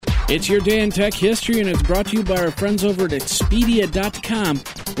It's your day in tech history, and it's brought to you by our friends over at Expedia.com,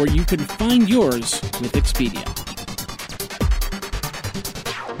 where you can find yours with Expedia.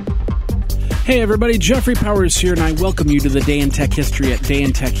 Hey everybody, Jeffrey Powers here, and I welcome you to the Day in Tech History at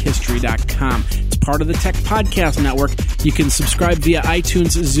dayintechhistory.com. It's part of the Tech Podcast Network. You can subscribe via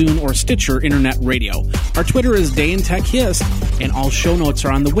iTunes, Zune, or Stitcher Internet Radio. Our Twitter is Day in Tech Hist, and all show notes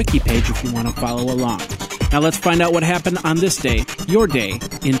are on the wiki page if you want to follow along. Now let's find out what happened on this day, your day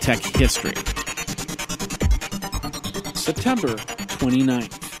in tech history. September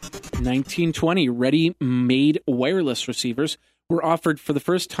 29th, 1920, ready-made wireless receivers were offered for the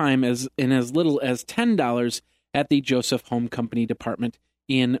first time in as little as $10 at the Joseph Home Company Department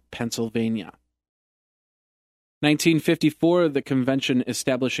in Pennsylvania. 1954, the convention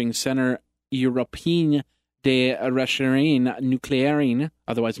establishing Centre Européen de Recherche Nucléaire,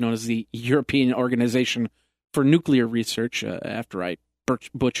 otherwise known as the European Organization for Nuclear Research, after I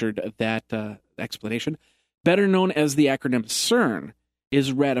butchered that explanation, better known as the acronym CERN,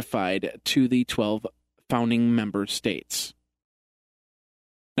 is ratified to the 12 founding member states.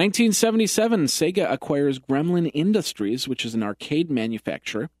 1977, Sega acquires Gremlin Industries, which is an game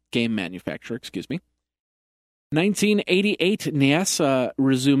manufacturer. 1988, NASA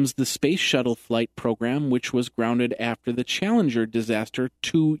resumes the Space Shuttle flight program, which was grounded after the Challenger disaster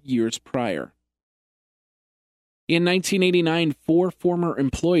 2 years prior. In 1989, 4 former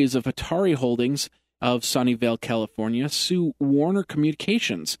employees of Atari Holdings of Sunnyvale, California, sue Warner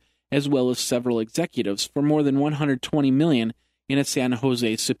Communications, as well as several executives, for more than $120 million in a San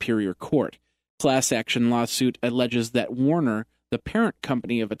Jose Superior Court. Class action lawsuit alleges that Warner, the parent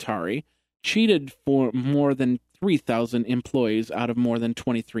company of Atari, cheated for more than 3,000 employees out of more than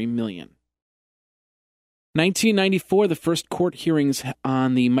 $23 million. 1994, the first court hearings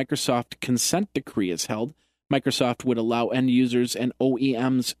on the Microsoft consent decree is held. Microsoft would allow end users and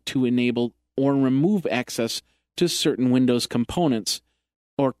OEMs to enable or remove access to certain Windows components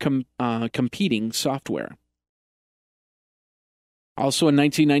or competing software. Also in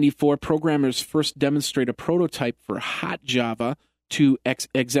 1994, programmers first demonstrate a prototype for Hot Java to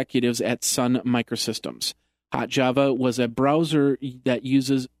executives at Sun Microsystems. Hot Java was a browser that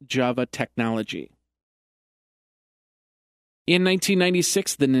uses Java technology. In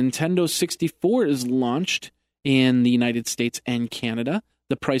 1996, the Nintendo 64 is launched in the United States and Canada.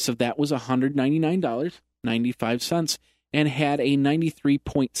 The price of that was $199.95 and had a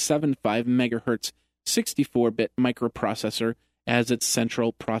 93.75 megahertz 64-bit microprocessor as its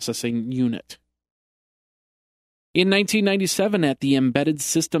central processing unit. In 1997, at the Embedded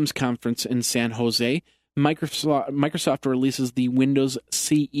Systems Conference in San Jose, Microsoft releases the Windows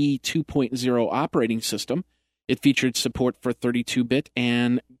CE 2.0 operating system. It featured support for 32-bit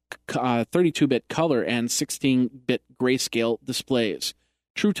color and 16-bit grayscale displays,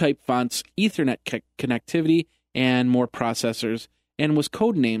 TrueType fonts, Ethernet connectivity, and more processors, and was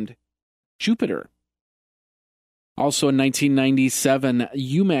codenamed Jupiter. Also in 1997,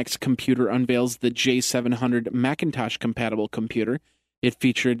 Umax Computer unveils the J700 Macintosh-compatible computer. It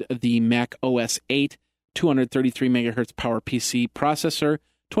featured the Mac OS 8, 233 MHz PowerPC processor,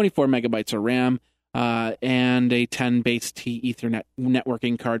 24 megabytes of RAM, and a 10 base T Ethernet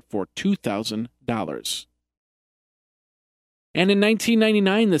networking card for $2,000. And in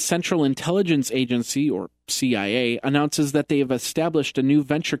 1999, the Central Intelligence Agency, or CIA, announces that they have established a new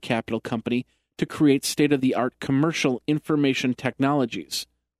venture capital company to create state-of-the-art commercial information technologies.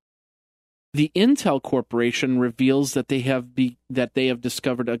 The Intel Corporation reveals that they have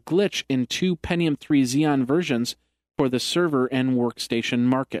discovered a glitch in 2 Pentium 3 Xeon versions for the server and workstation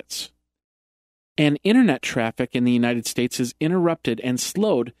markets. And internet traffic in the United States is interrupted and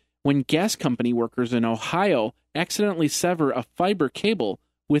slowed when gas company workers in Ohio accidentally sever a fiber cable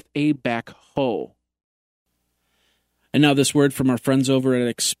with a backhoe. And now this word from our friends over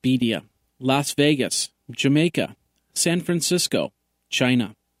at Expedia. Las Vegas, Jamaica, San Francisco,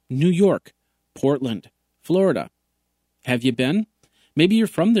 China, New York, Portland, Florida. Have you been? Maybe you're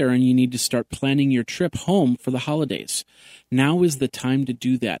from there and you need to start planning your trip home for the holidays. Now is the time to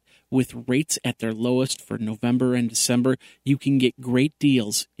do that. With rates at their lowest for November and December, you can get great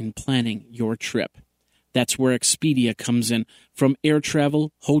deals in planning your trip. That's where Expedia comes in, from air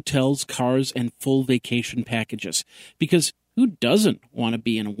travel, hotels, cars, and full vacation packages. Because who doesn't want to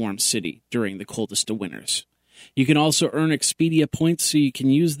be in a warm city during the coldest of winters? You can also earn Expedia points so you can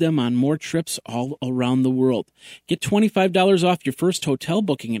use them on more trips all around the world. Get $25 off your first hotel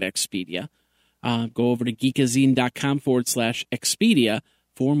booking at Expedia. Go over to geekazine.com/Expedia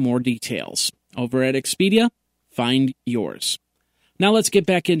for more details. Over at Expedia, find yours. Now let's get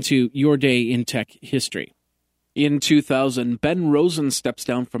back into your day in tech history. In 2000, Ben Rosen steps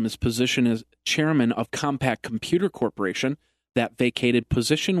down from his position as chairman of Compaq Computer Corporation. That vacated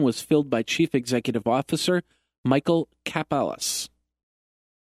position was filled by Chief Executive Officer Michael Capellas.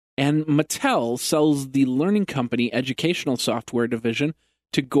 And Mattel sells the Learning Company educational software division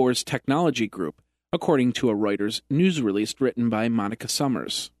to Gore's Technology Group, according to a Reuters news release written by Monica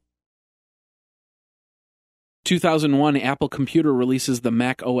Summers. 2001, Apple Computer releases the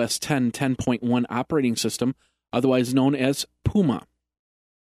Mac OS X 10.1 operating system, otherwise known as Puma.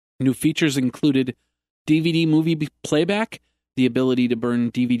 New features included DVD movie playback, the ability to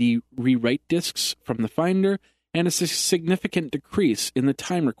burn DVD rewrite discs from the Finder, and a significant decrease in the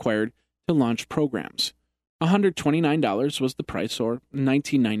time required to launch programs. $129 was the price, or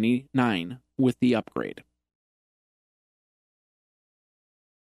 $19.99 with the upgrade.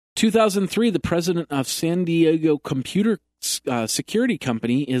 2003, the president of San Diego Computer Security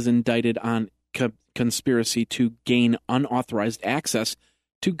Company is indicted on conspiracy to gain unauthorized access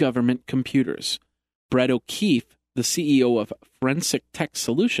to government computers. Brett O'Keefe, the CEO of Forensic Tech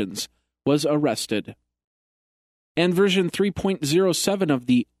Solutions, was arrested. And version 3.07 of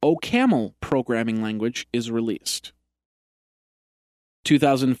the OCaml programming language is released.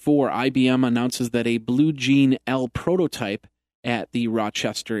 2004, IBM announces that a Blue Gene L prototype at the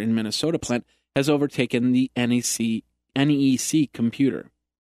Rochester in Minnesota plant has overtaken the NEC computer.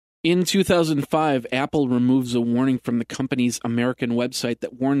 In 2005, Apple removes a warning from the company's American website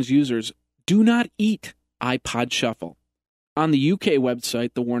that warns users, "Do not eat iPod Shuffle." On the UK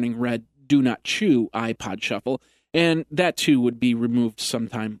website, the warning read, "Do not chew iPod Shuffle," and that too would be removed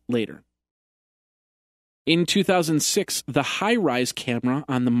sometime later. In 2006, the HiRISE camera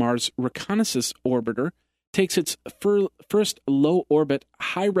on the Mars Reconnaissance Orbiter takes its first low-orbit,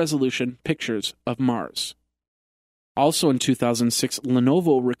 high-resolution pictures of Mars. Also in 2006,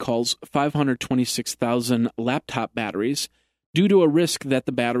 Lenovo recalls 526,000 laptop batteries due to a risk that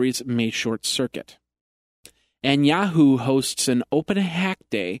the batteries may short-circuit. And Yahoo hosts an Open Hack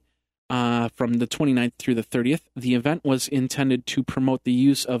Day from the 29th through the 30th. The event was intended to promote the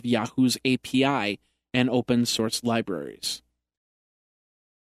use of Yahoo's API and open-source libraries.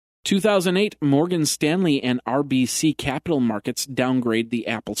 2008, Morgan Stanley and RBC Capital Markets downgrade the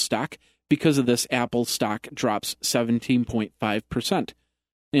Apple stock. Because of this, Apple stock drops 17.5%.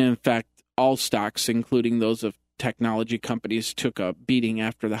 In fact, all stocks, including those of technology companies, took a beating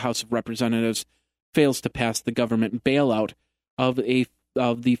after the House of Representatives fails to pass the government bailout of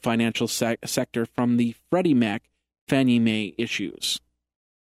the financial sector from the Freddie Mac Fannie Mae issues.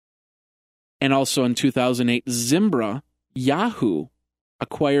 And also in 2008, Zimbra, Yahoo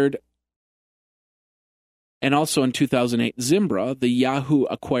acquired. And also in 2008, Zimbra, the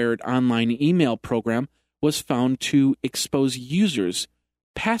Yahoo-acquired online email program, was found to expose users'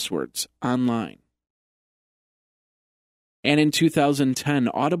 passwords online. And in 2010,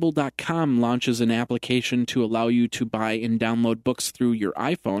 Audible.com launches an application to allow you to buy and download books through your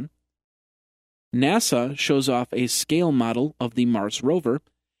iPhone. NASA shows off a scale model of the Mars rover.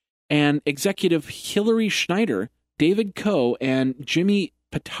 And executive Hillary Schneider, David Koh, and Jimmy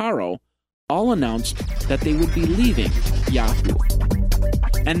Pitaro all announced that they would be leaving Yahoo.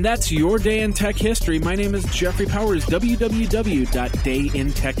 And that's your Day in Tech History. My name is Jeffrey Powers,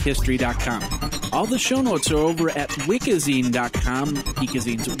 www.dayintechhistory.com. All the show notes are over at wikizine.com,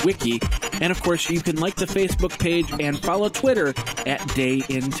 Geekazine's wiki. And of course, you can like the Facebook page and follow Twitter at Day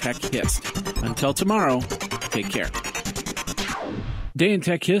in Tech Hist. Until tomorrow, take care. Day in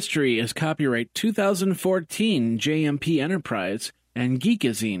Tech History is copyright 2014 JMP Enterprise and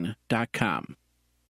Geekazine.com.